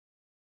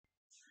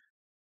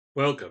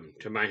Welcome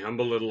to my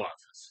humble little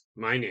office.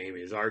 My name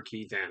is R.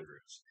 Keith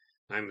Andrews.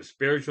 I'm a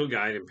spiritual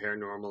guide and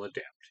paranormal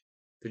adept.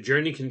 The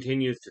journey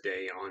continues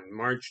today on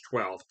March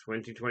 12th,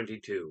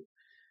 2022,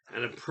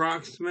 at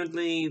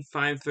approximately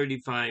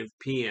 5:35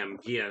 p.m.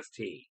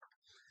 PST.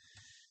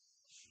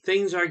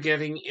 Things are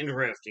getting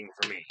interesting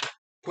for me.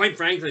 Quite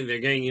frankly, they're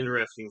getting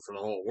interesting for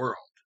the whole world.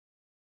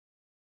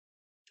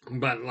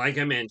 But like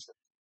I mentioned,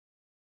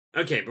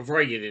 okay,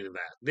 before I get into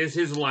that, this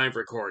is a live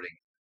recording.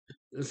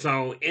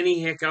 So any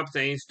hiccups,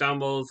 any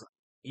stumbles,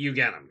 you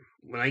get them.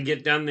 When I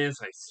get done this,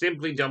 I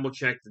simply double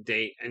check the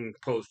date and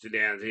post it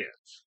as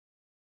is.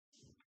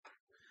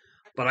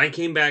 But I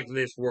came back to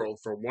this world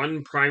for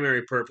one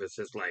primary purpose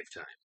this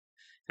lifetime,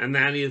 and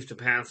that is to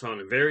pass on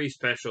a very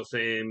special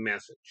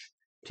message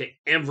to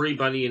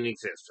everybody in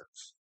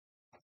existence.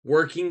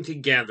 Working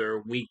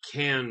together, we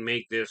can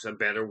make this a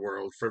better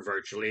world for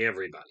virtually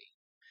everybody.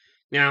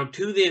 Now,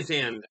 to this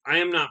end, I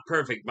am not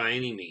perfect by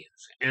any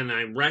means, and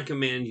I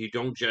recommend you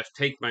don't just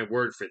take my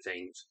word for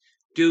things.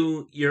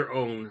 Do your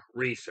own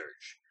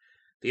research.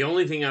 The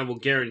only thing I will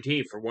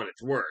guarantee for what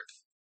it's worth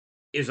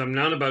is I'm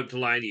not about to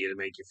lie to you to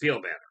make you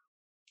feel better.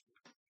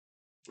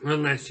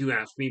 Unless you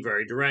ask me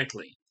very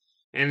directly.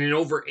 And in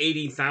over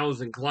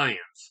 80,000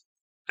 clients,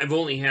 I've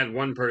only had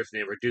one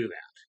person ever do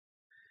that.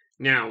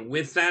 Now,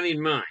 with that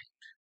in mind,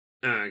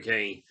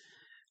 okay,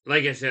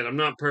 like I said, I'm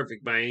not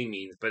perfect by any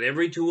means, but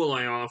every tool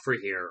I offer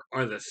here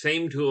are the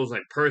same tools I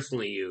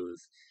personally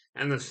use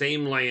and the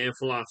same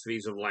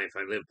philosophies of life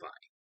I live by.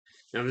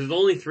 Now, there's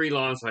only 3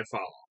 laws I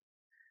follow.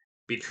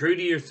 Be true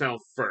to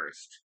yourself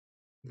first.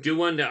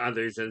 Do unto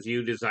others as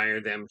you desire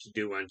them to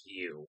do unto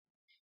you.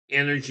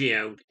 Energy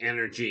out,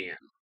 energy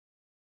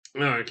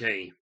in.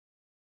 Okay.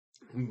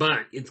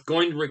 But it's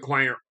going to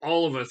require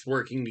all of us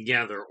working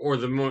together, or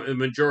the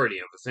majority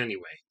of us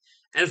anyway.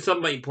 As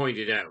somebody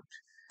pointed out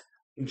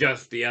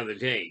just the other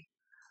day,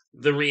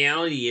 the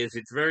reality is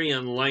it's very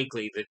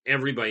unlikely that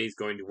everybody's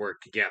going to work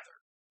together.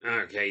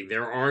 Okay,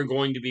 there are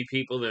going to be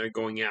people that are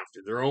going after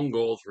their own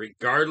goals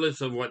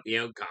regardless of what the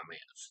outcome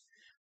is.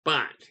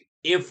 But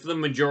if the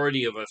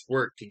majority of us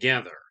work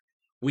together,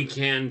 we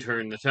can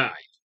turn the tide.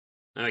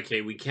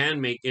 Okay, we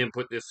can make and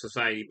put this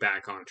society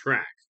back on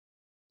track.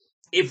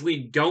 If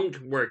we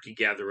don't work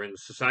together and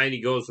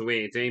society goes the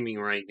way it's aiming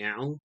right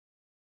now,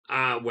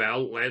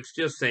 well, let's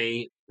just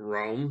say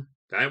Rome,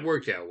 that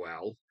worked out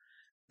well.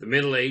 The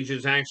Middle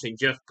Ages, actually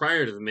just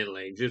prior to the Middle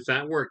Ages,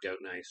 that worked out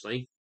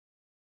nicely.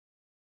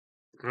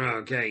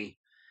 Okay.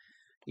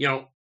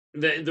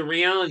 The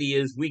reality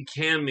is we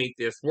can make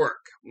this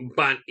work,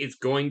 but it's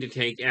going to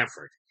take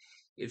effort.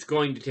 It's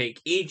going to take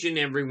each and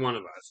every one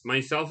of us,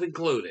 myself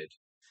included,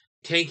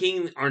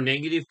 taking our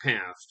negative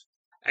past,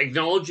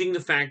 acknowledging the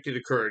fact it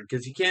occurred,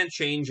 because you can't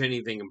change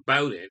anything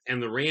about it.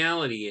 And the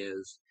reality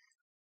is,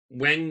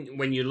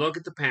 when you look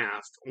at the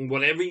past,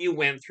 whatever you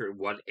went through,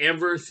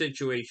 whatever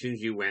situations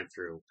you went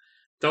through,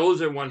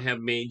 those are what have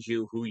made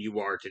you who you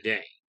are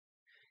today.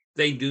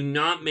 They do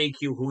not make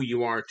you who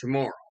you are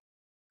tomorrow.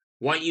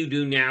 What you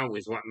do now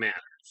is what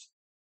matters.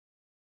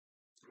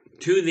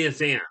 To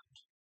this end,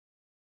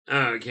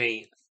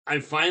 okay,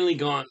 I've finally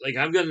got,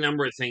 I've got a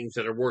number of things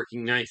that are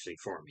working nicely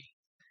for me.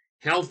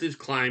 Health is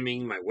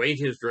climbing, my weight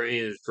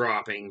is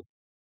dropping,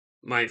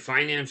 my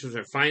finances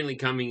are finally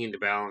coming into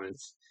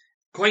balance.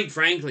 Quite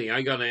frankly,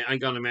 I got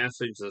a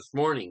message this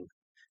morning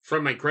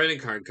from my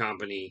credit card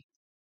company,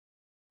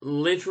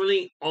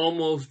 literally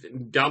almost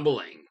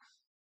doubling,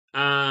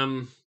 at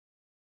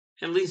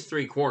least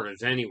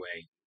 3/4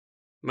 anyway,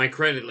 my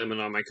credit limit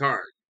on my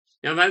card.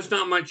 Now that's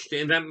not much.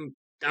 I'm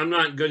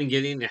not going to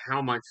get into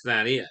how much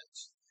that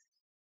is,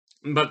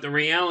 but the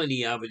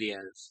reality of it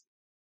is,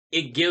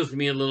 it gives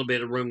me a little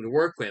bit of room to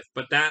work with.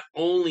 But that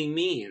only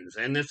means,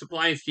 and this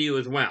applies to you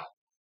as well,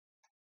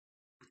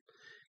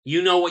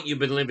 you know what you've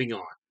been living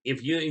on. If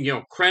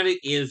credit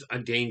is a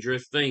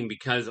dangerous thing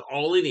because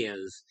all it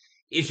is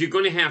you're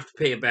going to have to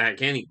pay it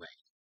back anyway.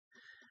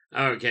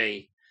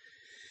 Okay.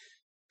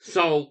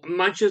 So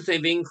much as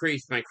they've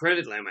increased my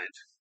credit limit,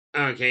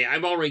 okay,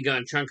 I've already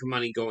got a chunk of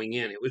money going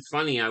in. It was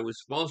funny, I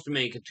was supposed to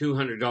make a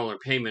 $200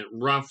 payment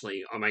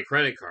roughly on my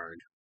credit card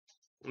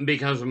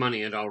because of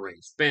money I'd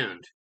already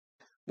spent.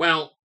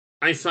 Well,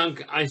 I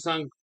sunk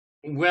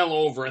well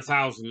over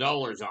 $1,000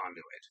 onto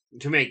it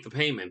to make the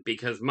payment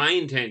because my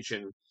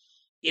intention,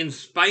 in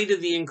spite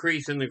of the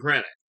increase in the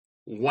credit,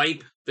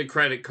 wipe the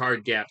credit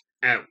card debt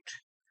out.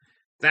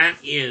 That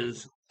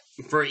is,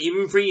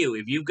 even for you,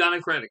 if you've got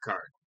a credit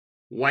card,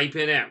 wipe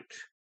it out.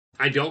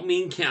 I don't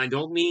mean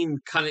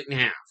cut it in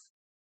half.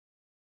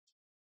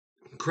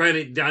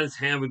 Credit does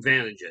have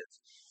advantages.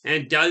 And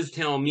it does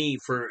tell me,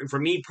 for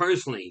me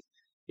personally,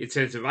 it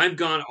says if I've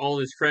got all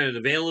this credit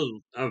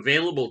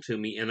available to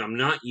me and I'm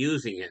not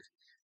using it,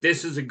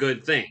 this is a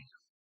good thing.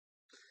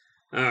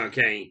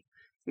 Okay.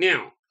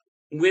 Now,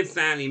 with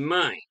that in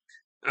mind,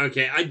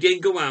 okay, I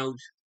did go out,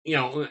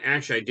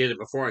 actually I did it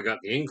before I got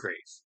the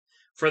increase.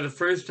 For the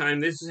first time,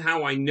 this is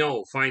how I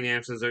know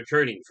finances are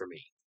turning for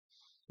me.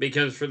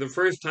 Because for the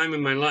first time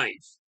in my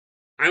life,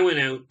 I went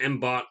out and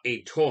bought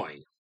a toy.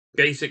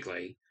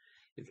 Basically,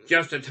 It's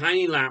just a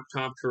tiny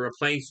laptop to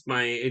replace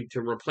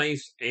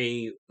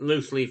a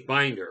loose leaf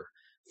binder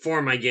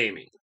for my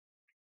gaming.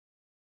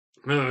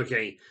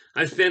 Okay,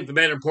 I spent the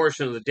better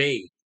portion of the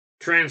day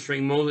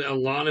transferring a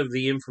lot of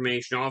the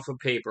information off of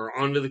paper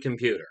onto the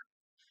computer.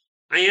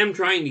 I am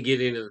trying to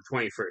get into the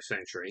 21st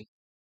century.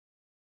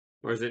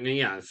 Or is it?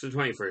 Yeah, it's the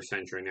 21st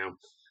century now.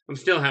 I'm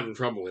still having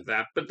trouble with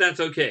that, but that's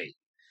okay.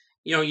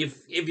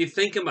 If you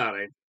think about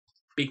it,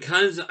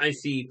 because I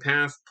see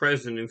past,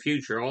 present, and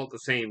future all at the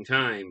same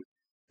time,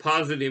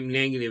 positive,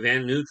 negative,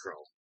 and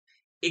neutral,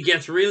 it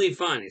gets really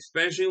fun,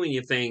 especially when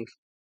you think,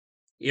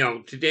 I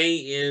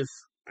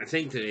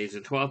think today's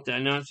the 12th. Did I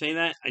not say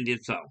that? I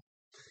did so.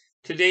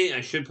 Today,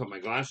 I should put my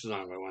glasses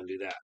on if I want to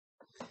do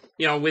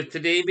that. With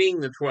today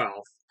being the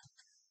 12th,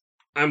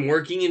 I'm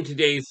working in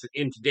today's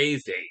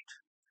date.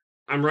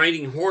 I'm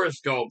writing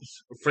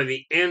horoscopes for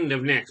the end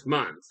of next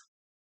month,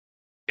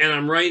 and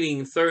I'm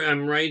writing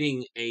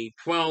a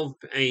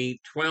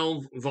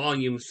 12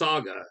 volume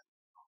saga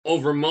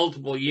over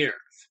multiple years.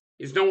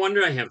 It's no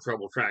wonder I have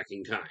trouble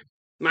tracking time.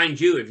 Mind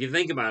you, if you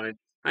think about it,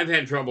 I've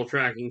had trouble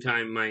tracking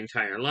time my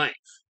entire life.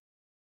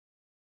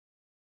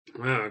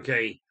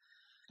 Okay.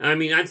 I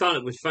mean, I thought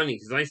it was funny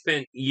because I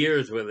spent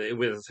years with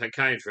a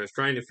psychiatrist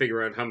trying to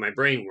figure out how my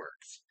brain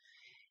works.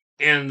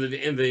 And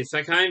the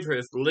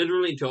psychiatrist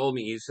literally told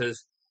me, he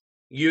says,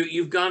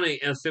 you've got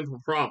a simple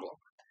problem.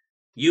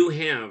 You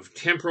have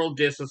temporal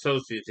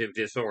dissociative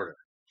disorder,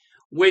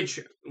 which,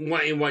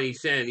 what he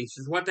said, he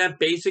says, what that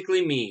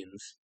basically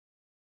means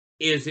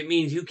is it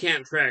means you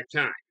can't track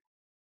time.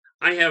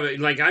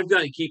 I've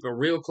got to keep a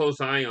real close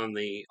eye on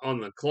the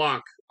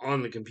clock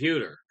on the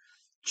computer,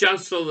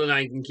 just so that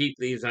I can keep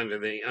these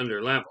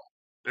under level.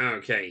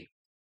 Okay.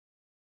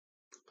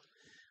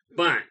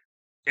 But,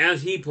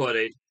 as he put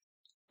it,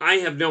 I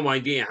have no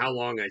idea how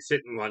long I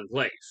sit in one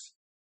place.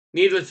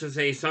 Needless to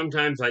say,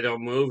 sometimes I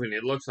don't move and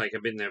it looks like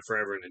I've been there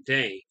forever and a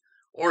day,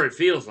 or it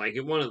feels like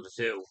it, one of the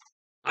two.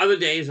 Other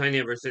days I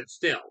never sit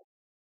still.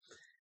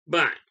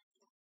 But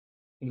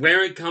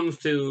where it comes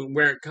to,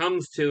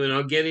 and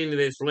I'll get into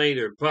this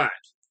later, but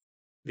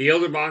the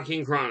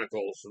Yldrbac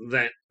Chronicles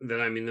that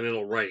I'm in the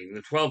middle of writing,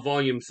 the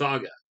 12-volume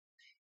saga,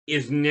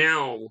 is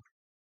now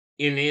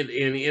in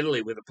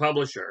Italy with a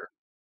publisher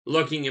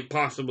looking at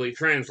possibly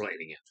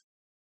translating it.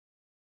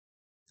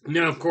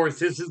 Now, of course,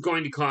 this is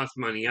going to cost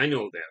money. I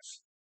know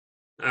this.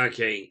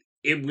 Okay,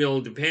 it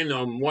will depend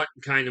on what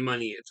kind of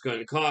money it's going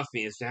to cost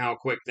me as to how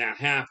quick that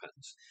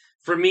happens.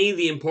 For me,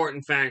 the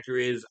important factor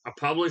is a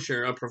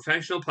publisher, a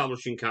professional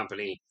publishing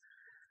company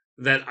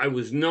that I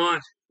was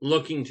not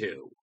looking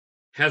to,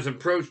 has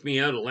approached me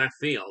out of left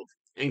field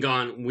and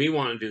gone, we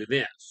want to do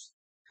this.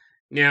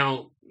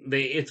 Now,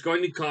 it's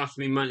going to cost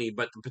me money,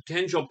 but the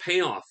potential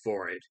payoff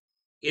for it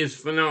is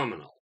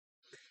phenomenal.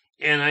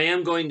 And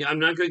I'm not going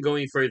to go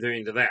any further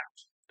into that.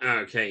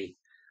 Okay.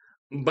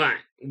 But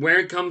where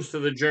it comes to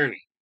the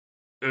journey,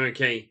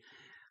 okay,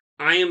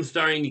 I am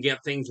starting to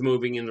get things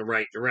moving in the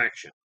right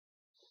direction.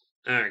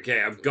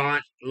 Okay, I've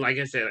got, like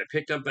I said, I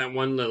picked up that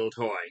one little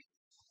toy.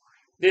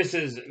 This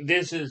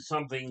is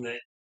something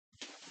that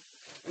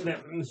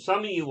some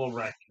of you will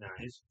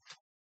recognize.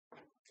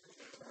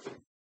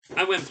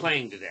 I went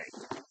playing today.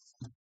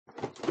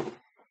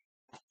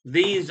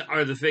 These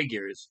are the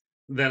figures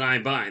that I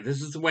buy.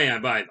 This is the way I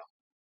buy them.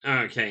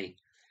 Okay.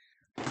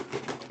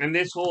 And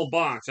this whole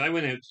box, I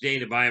went out today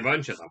to buy a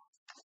bunch of them.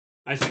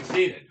 I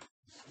succeeded.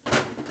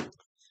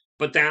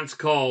 But that's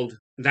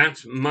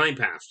my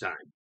pastime.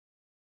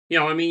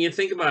 I mean, you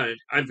think about it.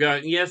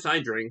 Yes, I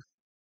drink.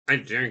 I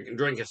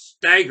drink a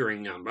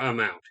staggering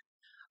amount.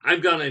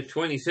 I've got a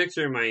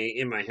 26er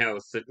in my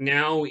house that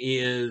now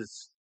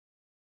is,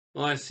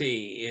 let's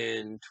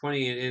see,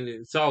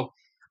 so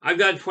I've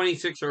got a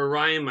 26er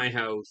rye in my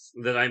house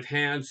that I've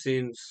had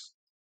since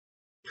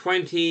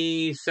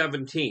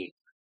 2017.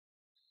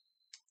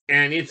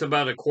 And it's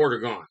about a quarter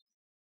gone.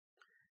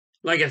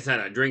 Like I said,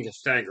 I drink a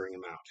staggering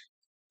amount.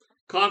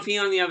 Coffee,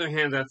 on the other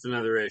hand, that's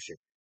another issue.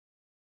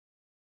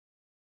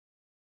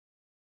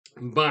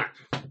 But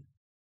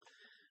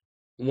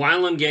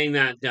while I'm getting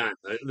that done,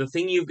 the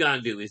thing you've got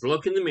to do is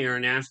look in the mirror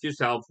and ask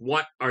yourself,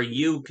 what are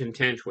you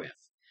content with?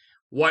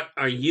 What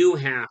are you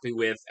happy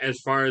with as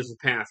far as the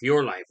path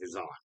your life is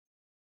on?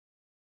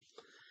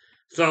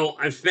 So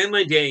I've spent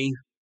my day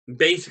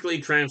basically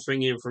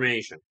transferring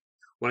information.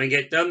 When I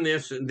get done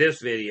this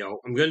video,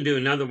 I'm going to do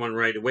another one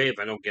right away if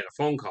I don't get a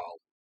phone call.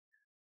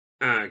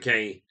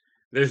 Okay.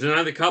 There's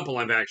another couple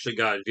I've actually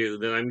got to do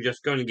that I'm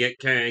just going to get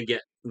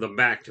them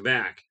back to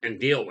back and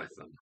deal with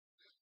them.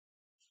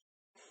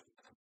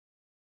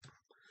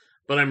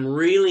 But I'm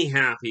really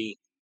happy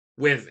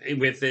with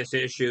this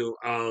issue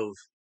of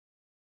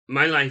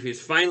my life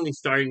is finally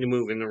starting to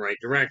move in the right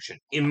direction,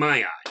 in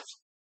my eyes.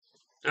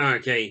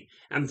 Okay,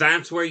 and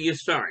that's where you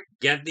start.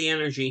 Get the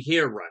energy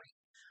here running.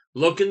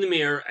 Look in the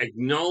mirror,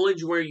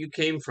 acknowledge where you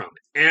came from.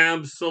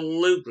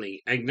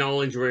 Absolutely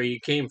acknowledge where you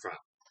came from.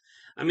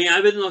 I mean,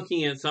 I've been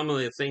looking at some of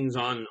the things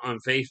on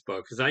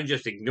Facebook because I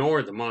just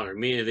ignore the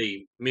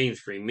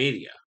mainstream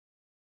media.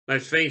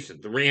 Let's face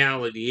it, the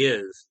reality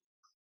is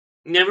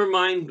Never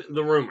mind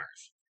the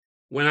rumors.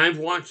 When I've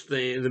watched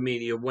the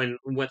media,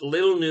 what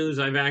little news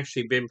I've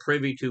actually been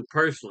privy to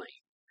personally,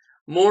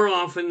 more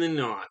often than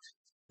not,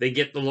 they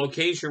get the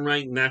location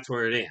right and that's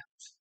where it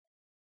ends.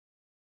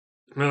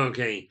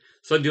 Okay,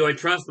 so do I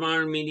trust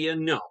modern media?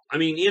 No. I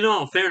mean, in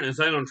all fairness,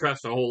 I don't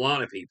trust a whole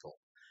lot of people.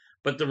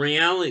 But the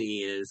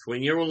reality is,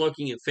 when you're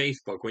looking at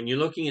Facebook, when you're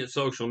looking at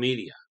social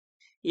media,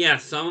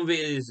 yes, some of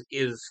it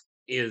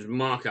is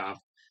mock up.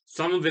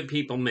 Some of it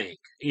people make,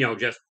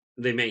 just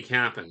they make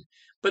happen.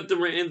 But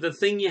the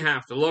thing you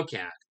have to look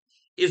at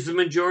is the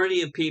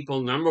majority of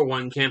people, number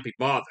one, can't be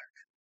bothered,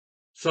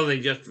 so they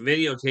just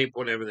videotape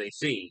whatever they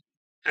see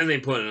and they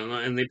put it on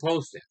and they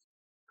post it,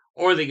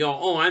 or they go,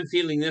 "Oh, I'm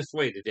feeling this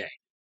way today,"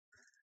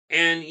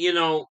 and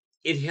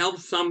it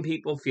helps some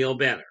people feel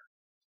better.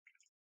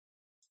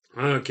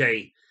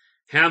 Okay,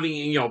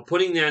 having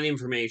putting that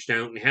information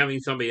out and having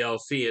somebody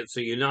else see it, so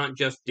you're not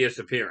just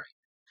disappearing.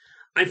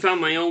 I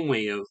found my own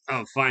way of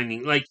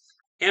finding, like,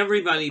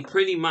 everybody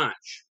pretty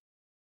much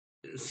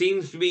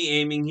seems to be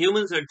aiming.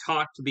 Humans are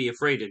taught to be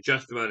afraid of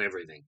just about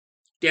everything,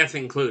 death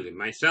included.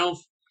 Myself,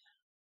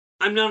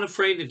 I'm not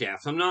afraid of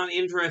death. I'm not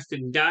interested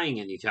in dying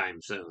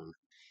anytime soon.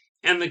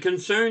 And the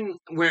concern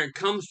where it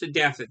comes to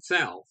death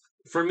itself,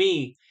 for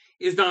me,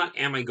 is not,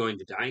 am I going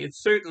to die?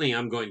 It's certainly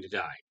I'm going to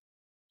die.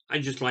 I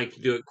just like to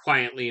do it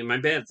quietly in my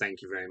bed,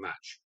 thank you very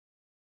much.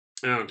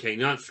 Okay,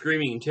 not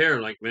screaming in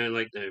terror like, man,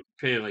 like the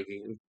like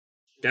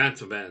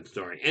that's a bad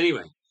story.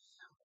 Anyway,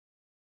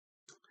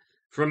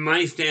 from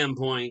my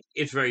standpoint,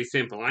 it's very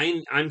simple.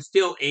 I'm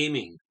still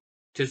aiming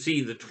to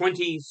see the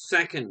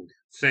 22nd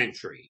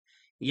century.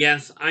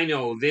 Yes, I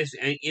know this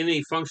in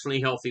a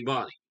functionally healthy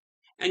body.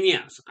 And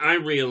yes, I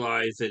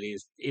realize that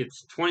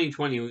it's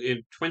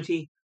 2020,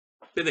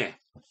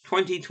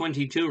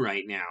 2022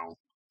 right now,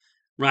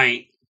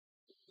 right?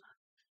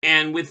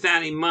 And with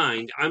that in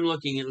mind, I'm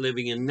looking at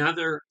living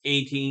another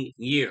 80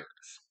 years.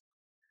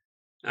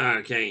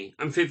 Okay,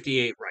 I'm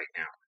 58 right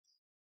now.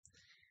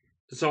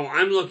 So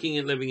I'm looking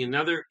at living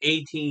another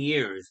 18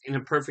 years in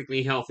a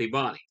perfectly healthy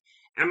body.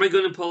 Am I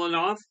going to pull it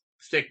off?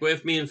 Stick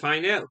with me and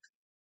find out.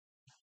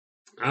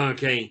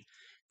 Okay,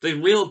 the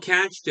real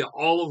catch to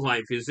all of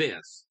life is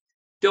this.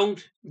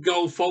 Don't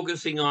go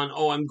focusing on,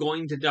 oh, I'm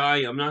going to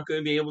die. I'm not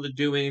going to be able to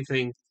do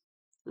anything.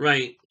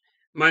 Right.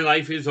 My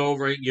life is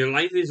over. Your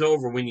life is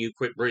over when you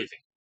quit breathing.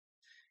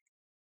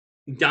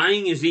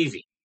 Dying is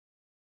easy.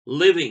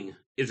 Living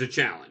is a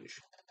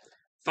challenge.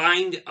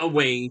 Find a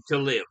way to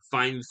live.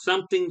 Find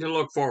something to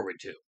look forward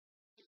to.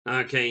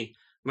 Okay.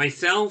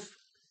 Myself,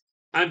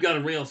 I've got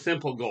a real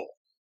simple goal.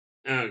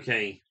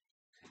 Okay.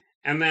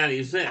 And that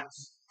is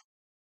this.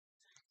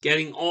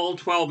 Getting all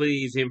 12 of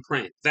these in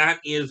print. That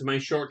is my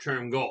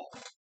short-term goal.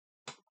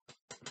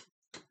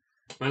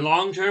 My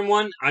long-term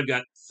one, I've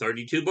got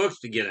 32 books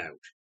to get out.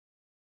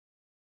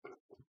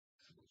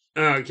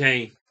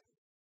 Okay.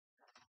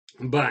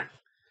 But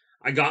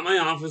I got my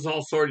office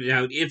all sorted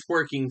out. It's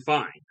working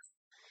fine.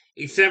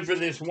 Except for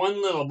this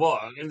one little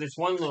book and this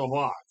one little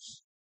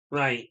box.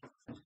 Right.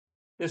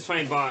 This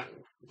fine box.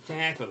 To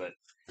heck with it.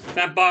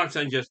 That box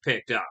I just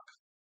picked up.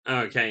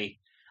 Okay.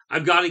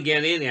 I've got to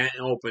get it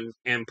open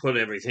and put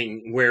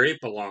everything where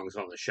it belongs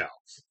on the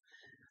shelves.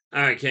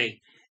 Okay.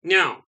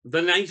 Now,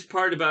 the nice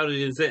part about it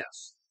is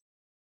this.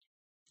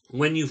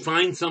 When you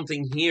find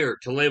something here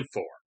to live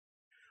for,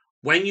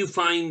 when you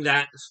find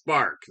that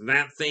spark,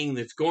 that thing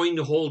that's going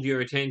to hold your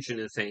attention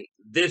and say,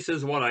 this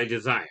is what I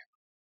desire.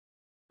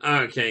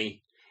 Okay.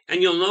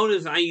 And you'll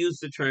notice I use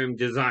the term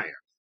desire.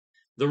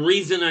 The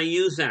reason I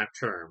use that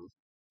term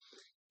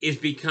is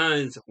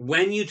because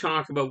when you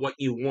talk about what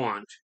you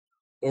want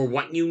or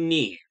what you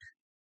need,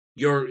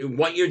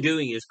 what you're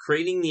doing is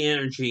creating the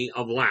energy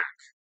of lack.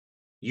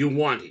 You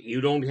want it.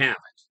 You don't have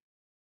it.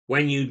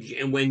 When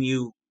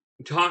you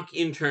talk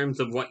in terms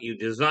of what you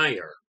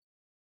desire,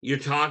 you're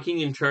talking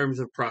in terms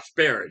of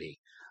prosperity,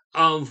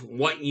 of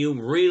what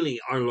you really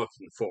are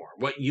looking for,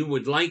 what you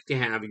would like to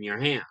have in your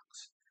hands.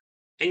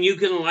 And you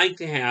can like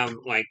to have,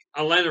 like,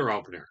 a letter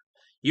opener.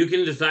 You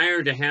can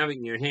desire to have it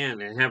in your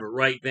hand and have it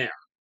right there.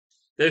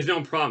 There's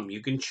no problem.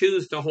 You can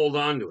choose to hold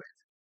on to it.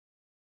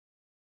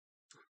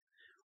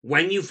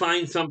 When you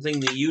find something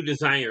that you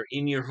desire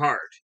in your heart,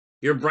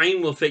 your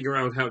brain will figure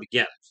out how to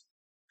get it.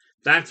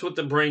 That's what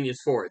the brain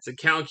is for. It's a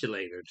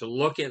calculator to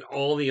look at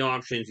all the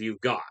options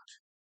you've got.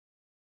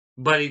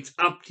 But it's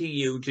up to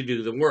you to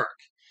do the work.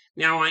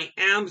 Now, I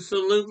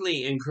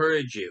absolutely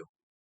encourage you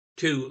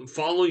to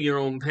follow your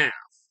own path.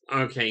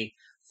 Okay.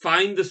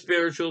 Find the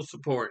spiritual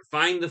support.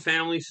 Find the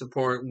family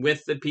support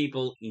with the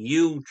people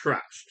you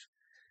trust.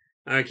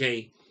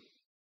 Okay.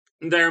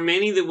 There are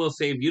many that will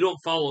say, if you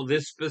don't follow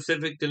this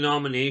specific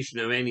denomination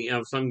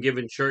of some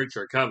given church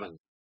or coven,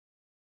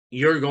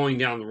 you're going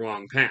down the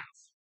wrong path.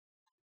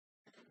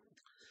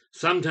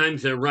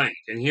 Sometimes they're right.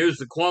 And here's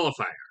the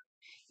qualifier.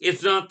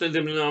 It's not the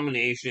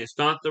denomination. It's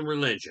not the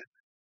religion.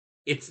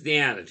 It's the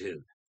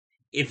attitude.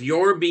 If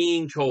you're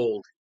being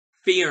told,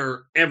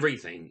 fear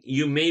everything,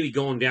 you may be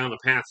going down a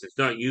path that's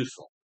not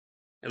useful.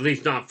 At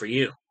least not for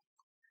you.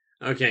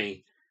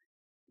 Okay.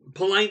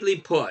 Politely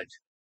put,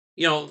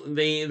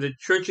 the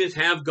churches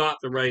have got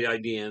the right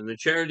idea, and the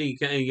charity,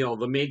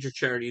 the major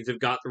charities have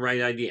got the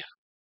right idea.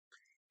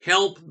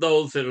 Help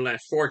those that are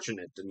less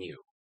fortunate than you.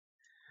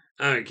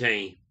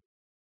 Okay.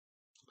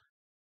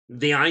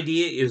 The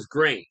idea is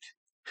great.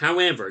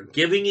 However,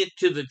 giving it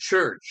to the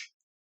church,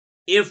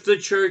 if the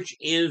church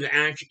is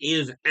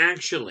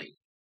actually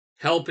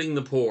helping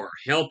the poor,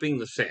 helping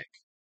the sick,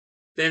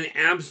 then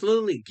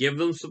absolutely give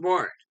them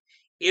support.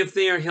 If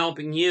they are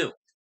helping you,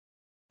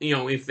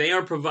 if they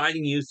are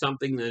providing you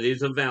something that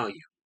is of value,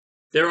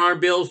 there are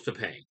bills to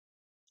pay.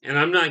 And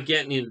I'm not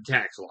getting into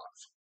tax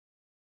laws.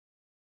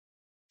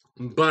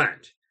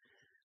 But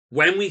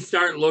when we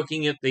start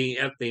looking at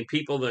the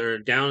people that are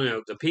down and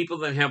out, the people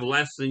that have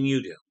less than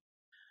you do,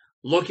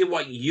 look at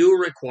what you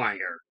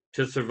require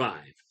to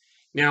survive.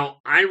 Now,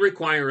 I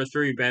require a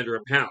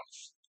 3-bedroom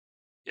house,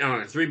 a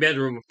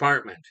 3-bedroom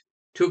apartment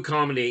to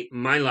accommodate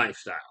my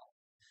lifestyle.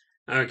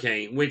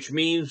 Okay, which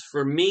means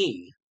for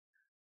me,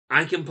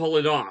 I can pull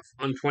it off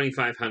on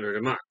 $2,500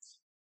 a month.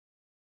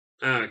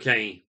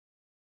 Okay.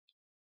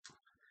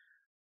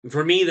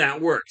 For me,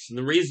 that works. And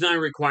the reason I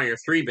require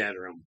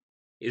 3-bedroom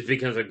is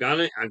because I've got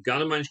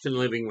a Munchkin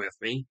living with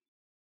me.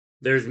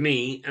 There's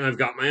me, and I've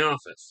got my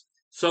office.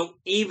 So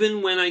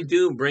even when I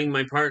do bring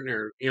my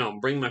partner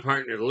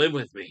to live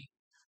with me,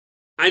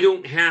 I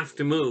don't have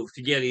to move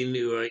to get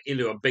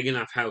into a big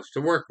enough house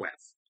to work with.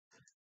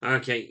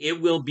 Okay,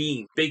 it will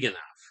be big enough.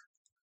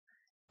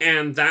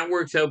 And that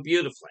works out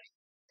beautifully.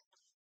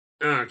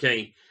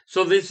 Okay,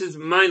 so this is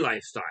my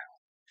lifestyle.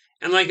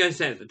 And like I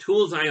said, the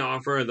tools I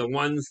offer are the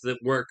ones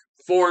that work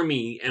for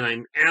me, and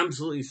I'm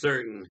absolutely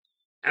certain,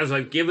 as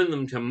I've given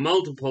them to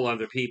multiple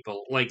other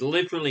people, like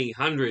literally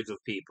hundreds of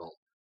people,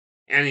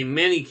 and in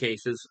many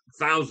cases,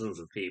 thousands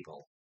of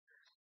people.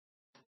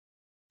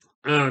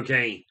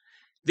 Okay,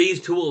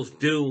 these tools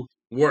do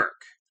work,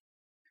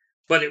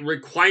 but it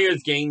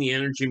requires getting the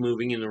energy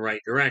moving in the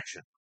right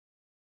direction.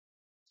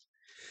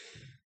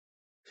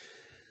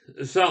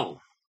 So,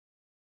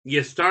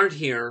 you start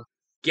here,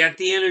 get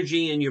the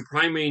energy in your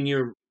primary,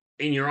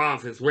 in your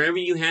office, wherever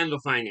you handle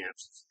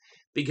finances,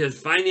 because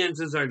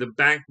finances are the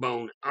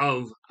backbone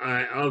of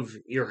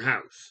your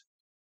house,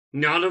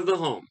 not of the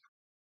home.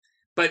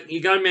 But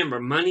you got to remember,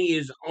 money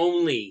is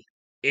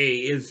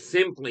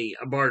simply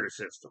a barter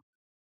system.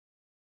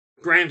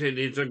 Granted,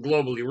 it's a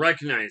globally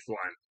recognized one.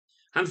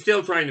 I'm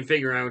still trying to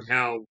figure out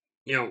how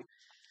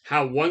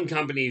one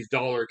company's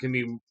dollar can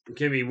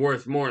be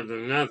worth more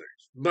than another's.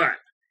 But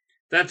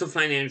that's a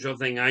financial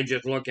thing I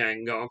just look at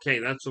and go, okay,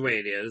 that's the way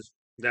it is.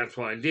 That's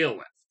what I deal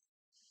with.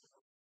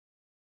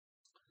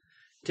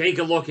 Take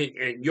a look at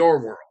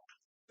your world.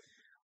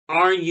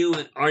 Are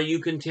you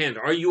content?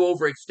 Are you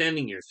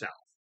overextending yourself?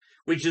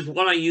 Which is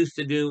what I used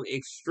to do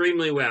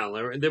extremely well.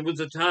 There was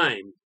a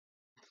time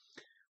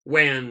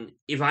when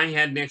if I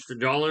had an extra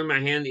dollar in my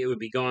hand, it would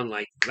be gone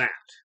like that.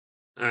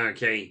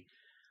 Okay.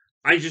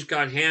 I just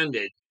got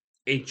handed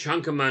a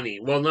chunk of money.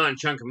 Well, not a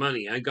chunk of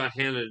money. I got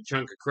handed a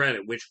chunk of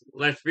credit, which,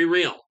 let's be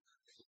real,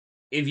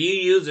 if you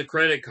use a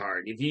credit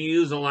card, if you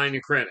use a line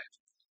of credit,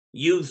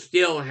 you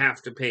still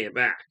have to pay it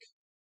back.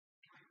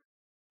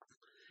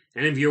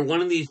 And if you're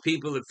one of these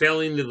people that fell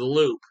into the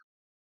loop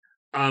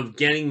of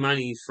getting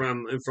money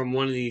from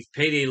one of these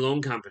payday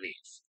loan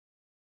companies,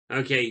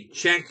 okay,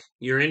 check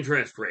your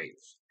interest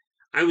rates.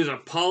 I was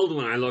appalled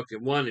when I looked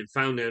at one and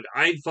found out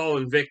I'd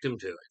fallen victim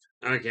to it.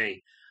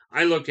 Okay,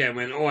 I looked at it and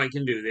went, oh, I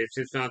can do this.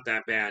 It's not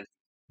that bad.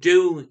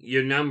 Do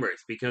your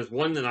numbers, because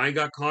one that I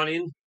got caught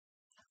in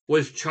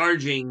was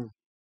charging,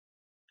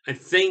 I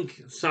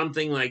think,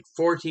 something like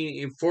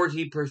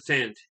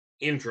 40%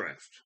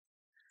 interest.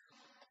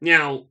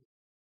 Now,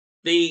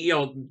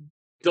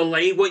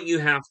 delay what you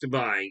have to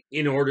buy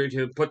in order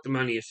to put the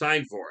money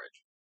aside for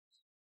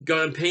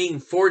it. Paying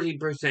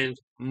 40%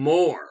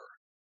 more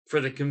for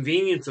the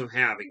convenience of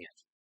having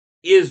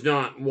it is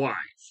not wise.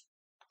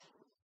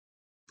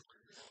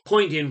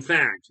 Point in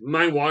fact,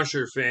 my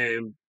washer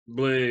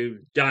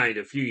died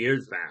a few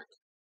years back.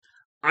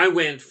 I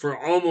went for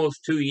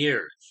almost 2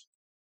 years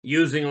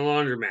using a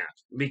laundromat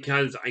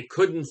because I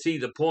couldn't see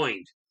the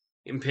point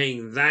in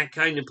paying that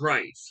kind of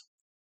price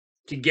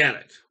to get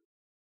it.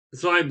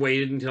 So I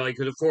waited until I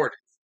could afford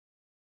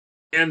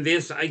it. And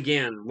this,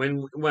 again,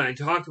 when I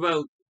talk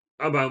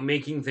about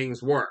making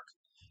things work,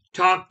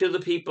 talk to the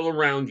people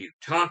around you.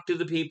 Talk to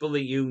the people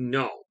that you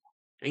know.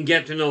 And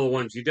get to know the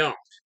ones you don't.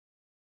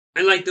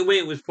 I like the way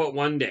it was put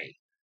one day.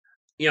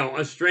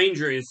 A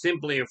stranger is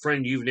simply a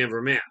friend you've never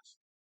met.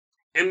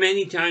 And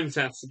many times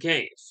that's the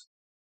case.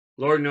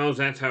 Lord knows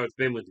that's how it's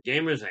been with the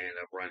gamers I end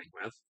up running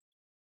with.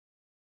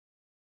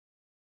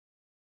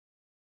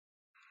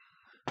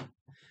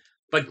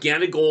 But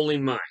get a goal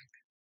in mind.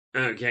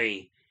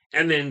 Okay?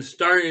 And then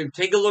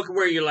take a look at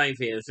where your life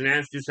is and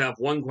ask yourself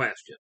one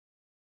question.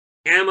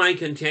 Am I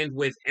content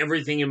with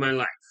everything in my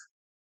life?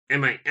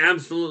 Am I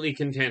absolutely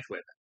content with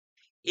it?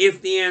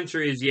 If the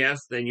answer is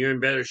yes, then you're in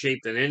better shape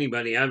than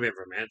anybody I've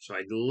ever met, so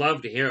I'd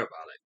love to hear about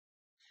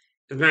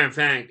it. As a matter of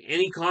fact,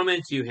 any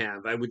comments you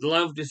have, I would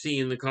love to see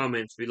in the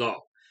comments below.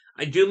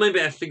 I do my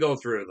best to go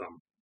through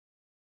them.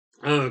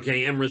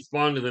 Okay, and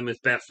respond to them as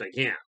best I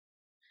can.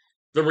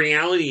 The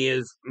reality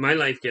is my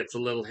life gets a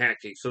little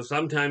hectic, so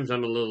sometimes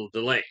I'm a little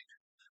delayed,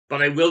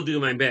 but I will do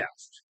my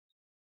best.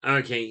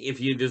 Okay, if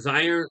you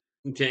desire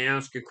to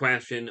ask a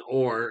question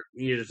or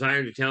you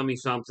desire to tell me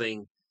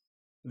something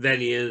that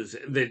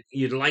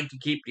you'd like to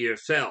keep to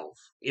yourself,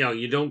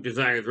 you don't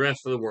desire the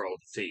rest of the world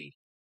to see,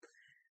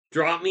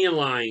 drop me a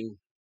line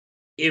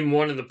in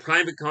one of the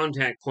private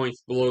contact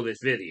points below this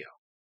video.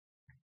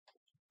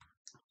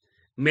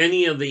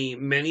 Many of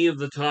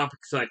the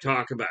topics I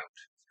talk about,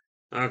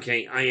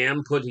 okay, I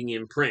am putting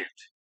in print.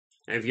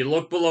 And if you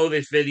look below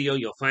this video,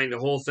 you'll find a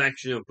whole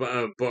section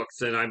of books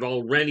that I've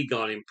already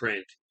got in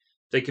print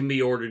that can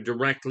be ordered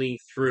directly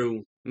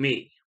through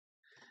me.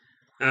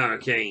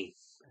 Okay.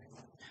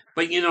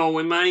 But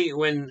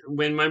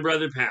when my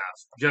brother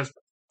passed just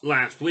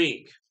last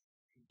week,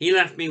 he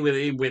left me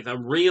with a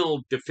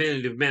real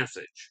definitive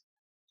message.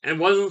 And it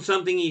wasn't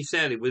something he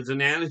said, it was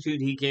an attitude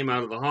he came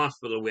out of the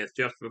hospital with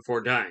just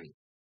before dying.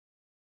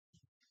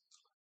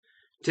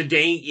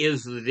 Today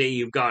is the day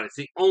you've got. It's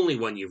the only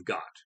one you've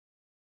got.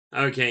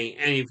 Okay,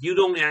 and if you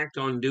don't act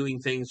on doing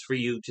things for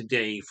you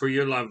today, for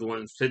your loved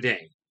ones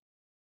today,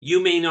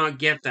 you may not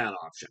get that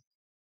option.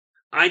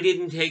 I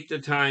didn't take the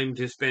time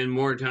to spend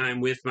more time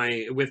with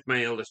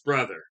my eldest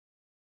brother.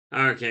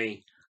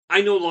 Okay,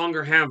 I no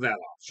longer have that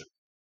option.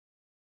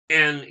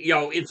 And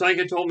it's like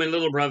I told my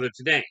little brother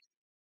today.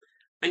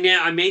 And yeah,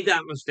 I made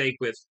that mistake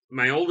with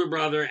my older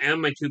brother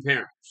and my two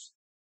parents.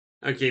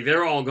 Okay,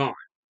 they're all gone.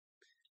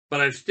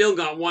 But I've still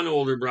got one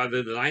older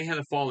brother that I had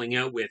a falling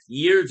out with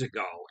years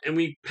ago, and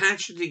we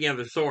patched it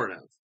together, sort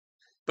of.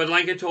 But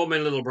like I told my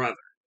little brother,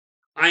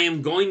 I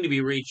am going to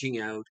be reaching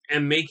out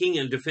and making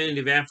a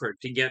definitive effort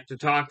to get to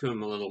talk to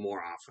him a little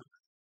more often.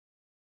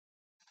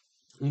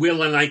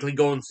 Will I likely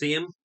go and see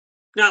him?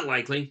 Not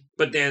likely,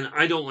 but then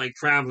I don't like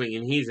traveling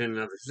and he's in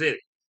another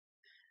city.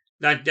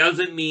 That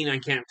doesn't mean I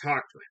can't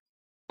talk to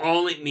him.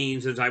 All it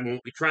means is I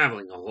won't be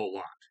traveling a whole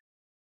lot.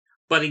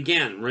 But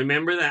again,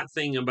 remember that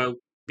thing about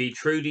be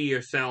true to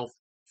yourself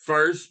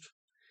first?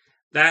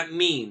 That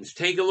means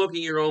take a look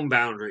at your own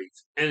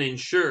boundaries and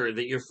ensure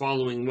that you're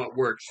following what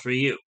works for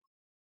you.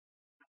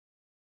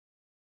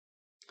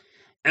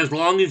 As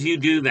long as you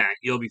do that,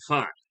 you'll be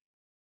fine.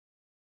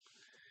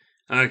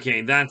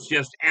 Okay, that's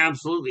just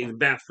absolutely the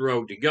best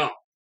road to go.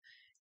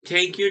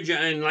 Take your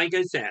job, and like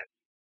I said,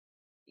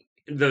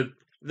 the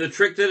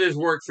trick that has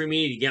worked for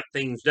me to get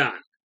things done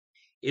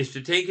is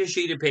to take a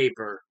sheet of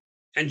paper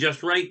and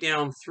just write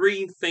down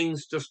 3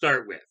 things to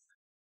start with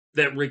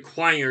that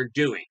require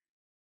doing,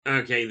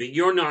 okay, that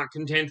you're not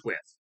content with.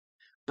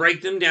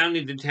 Break them down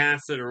into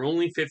tasks that are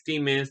only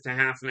 15 minutes to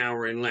half an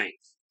hour in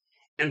length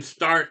and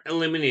start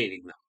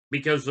eliminating them.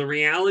 Because the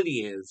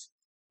reality is,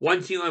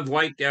 once you have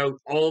wiped out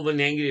all the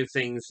negative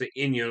things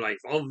in your life,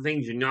 all the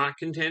things you're not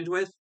content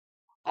with,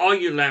 all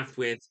you're left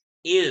with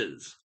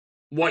is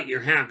what you're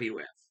happy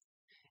with.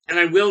 And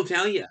I will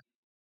tell you,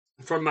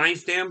 from my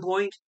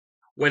standpoint,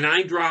 when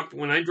I dropped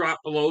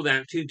below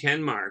that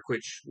 210 mark,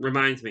 which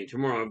reminds me,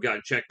 tomorrow I've got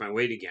to check my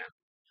weight again.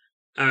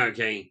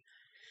 Okay.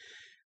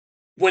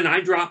 When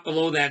I dropped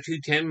below that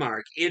 210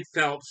 mark, it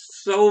felt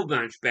so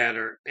much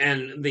better.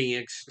 And the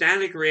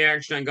ecstatic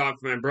reaction I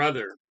got from my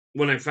brother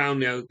when I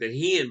found out that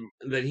he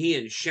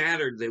had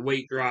shattered the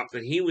weight drop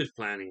that he was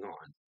planning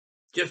on,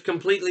 just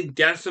completely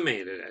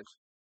decimated it.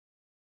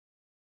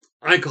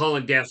 I call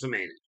it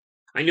decimated.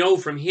 I know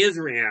from his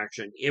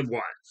reaction it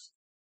was.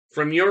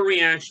 From your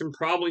reaction,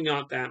 probably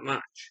not that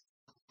much.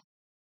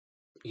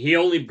 He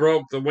only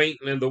broke the weight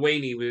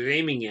he was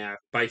aiming at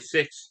by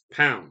 6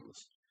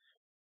 pounds.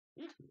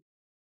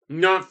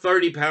 Not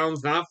 30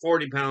 pounds, not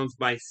 40 pounds,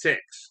 by 6.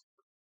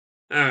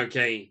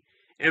 Okay.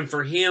 And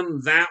for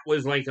him, that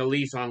was like a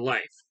lease on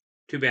life.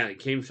 Too bad it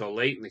came so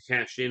late and they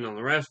cashed in on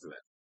the rest of it.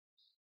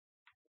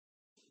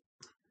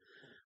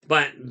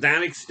 But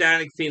that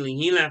ecstatic feeling,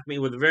 he left me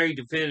with a very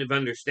definitive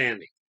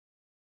understanding.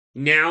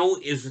 Now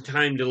is the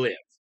time to live.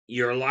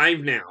 You're alive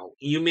now.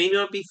 You may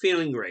not be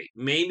feeling great.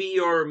 Maybe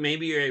your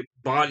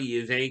body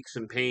is aches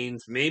and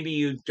pains. Maybe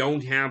you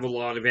don't have a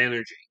lot of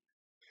energy.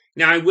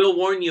 Now, I will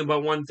warn you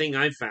about one thing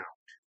I found.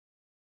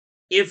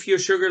 If your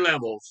sugar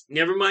levels,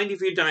 never mind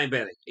if you're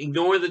diabetic,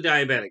 ignore the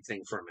diabetic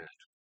thing for a minute.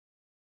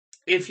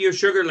 If your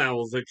sugar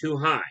levels are too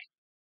high,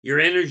 your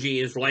energy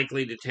is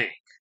likely to tank.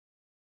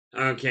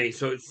 Okay,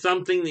 so it's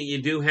something that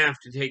you do have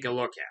to take a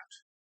look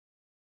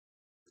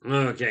at.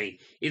 Okay,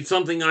 it's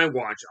something I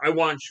watch. I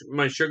watch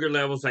my sugar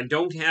levels. I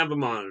don't have a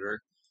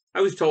monitor.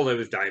 I was told I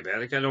was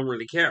diabetic. I don't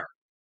really care.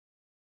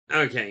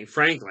 Okay,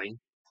 frankly,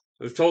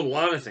 I was told a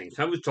lot of things.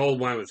 I was told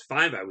when I was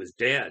 5 I was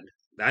dead.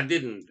 That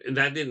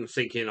didn't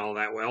sink in all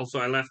that well, so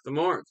I left the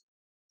morgue.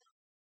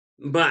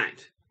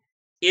 But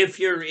if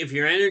your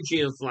energy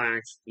is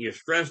lax, your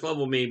stress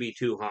level may be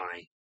too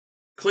high.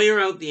 Clear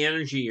out the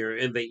energy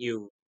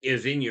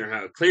is in your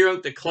house. Clear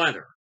out the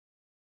clutter.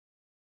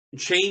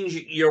 Change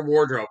your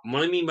wardrobe.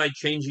 What I mean by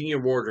changing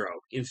your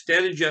wardrobe,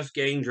 instead of just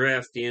getting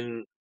dressed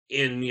in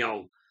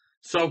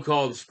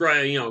so-called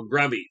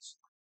grubbies,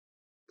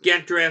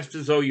 get dressed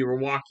as though you were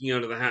walking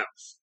out of the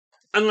house.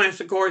 Unless,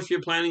 of course,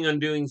 you're planning on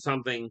doing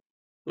something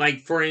like,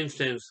 for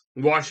instance,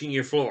 washing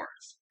your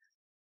floors.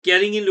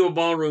 Getting into a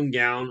ballroom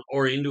gown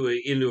or into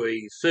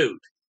a suit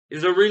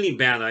is a really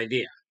bad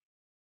idea.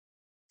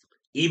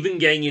 Even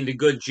getting into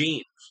good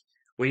jeans,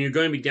 when you're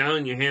going to be down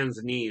on your hands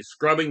and knees,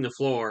 scrubbing the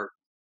floor.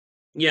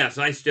 Yes,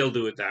 I still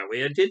do it that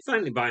way. I did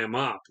finally buy a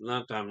mop.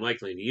 Not that I'm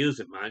likely to use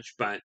it much,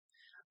 but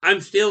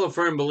I'm still a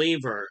firm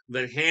believer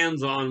that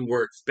hands-on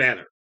works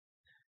better.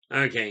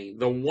 Okay,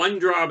 the one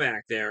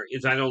drawback there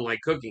is I don't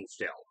like cooking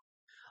still.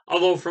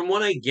 Although from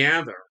what I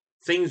gather,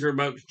 things are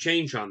about to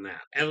change on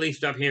that, at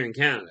least up here in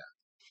Canada.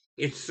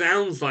 It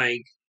sounds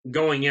like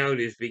going out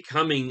is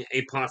becoming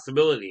a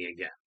possibility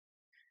again,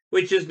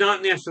 which is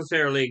not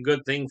necessarily a good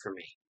thing for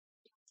me.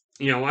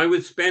 I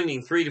was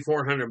spending $300 to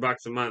 $400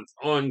 a month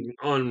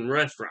on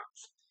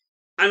restaurants.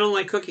 I don't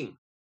like cooking.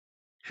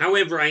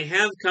 However, I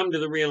have come to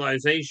the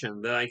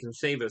realization that I can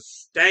save a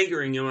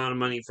staggering amount of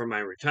money for my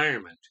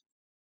retirement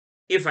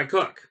if I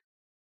cook.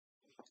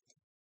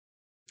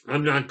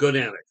 I'm not good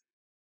at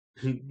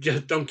it.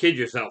 Just don't kid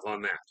yourself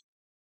on that.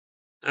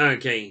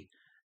 Okay,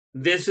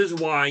 this is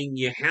why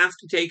you have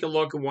to take a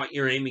look at what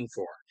you're aiming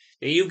for.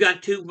 Now, you've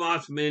got two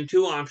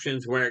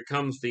options where it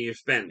comes to your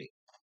spending.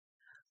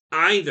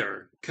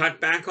 Either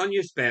cut back on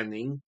your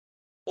spending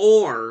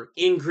or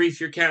increase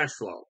your cash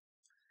flow.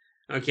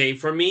 Okay,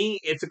 for me,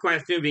 it's a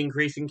question of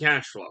increasing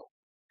cash flow.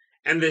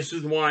 And this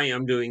is why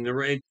I'm doing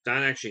that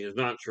actually is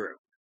not true.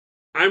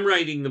 I'm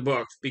writing the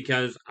books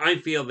because I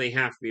feel they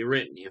have to be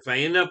written. If I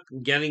end up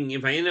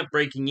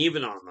breaking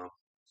even on them,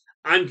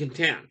 I'm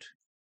content.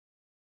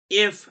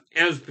 If,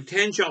 as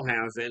potential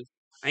has it,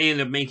 I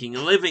end up making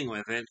a living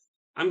with it,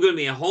 I'm going to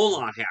be a whole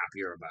lot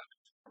happier about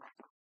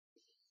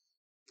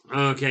it.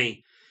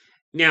 Okay,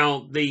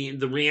 now the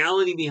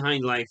reality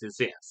behind life is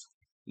this.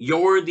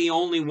 You're the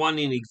only one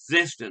in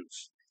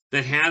existence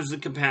that has the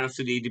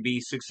capacity to be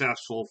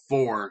successful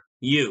for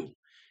you.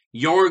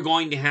 You're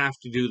going to have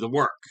to do the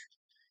work.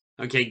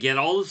 Okay, get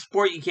all the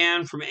support you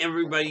can from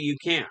everybody you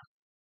can.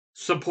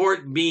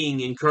 Support being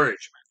encouragement.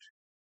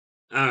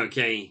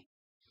 Okay.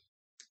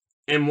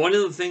 And one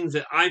of the things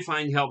that I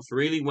find helps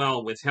really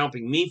well with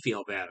helping me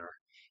feel better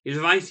is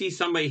if I see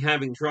somebody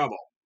having trouble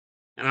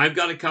and I've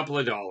got a couple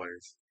of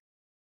dollars,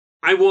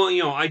 I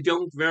won't, I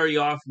don't very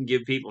often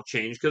give people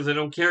change because I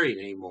don't carry it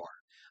anymore.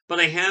 But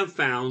I have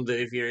found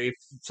that if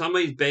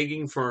somebody's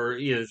begging for,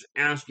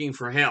 asking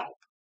for help,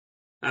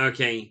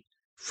 okay,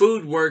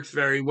 food works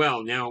very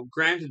well. Now,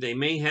 granted, they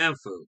may have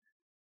food.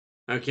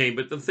 Okay,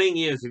 but the thing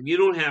is, if you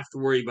don't have to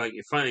worry about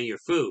finding your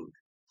food,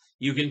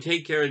 you can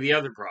take care of the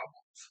other problems.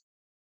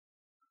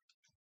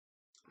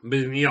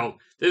 But,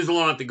 there's a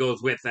lot that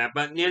goes with that.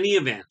 But in any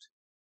event,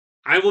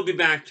 I will be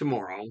back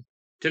tomorrow.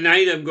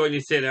 Tonight, I'm going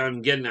to sit down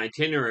and get an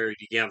itinerary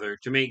together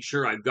to make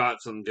sure I've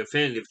got some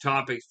definitive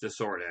topics to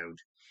sort out.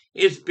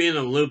 It's been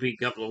a loopy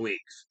couple of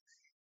weeks.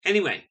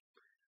 Anyway,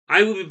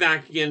 I will be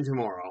back again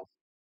tomorrow.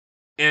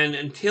 And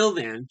until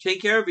then,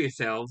 take care of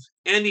yourselves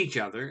and each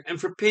other, and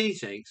for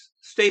pity's sakes,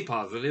 stay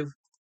positive.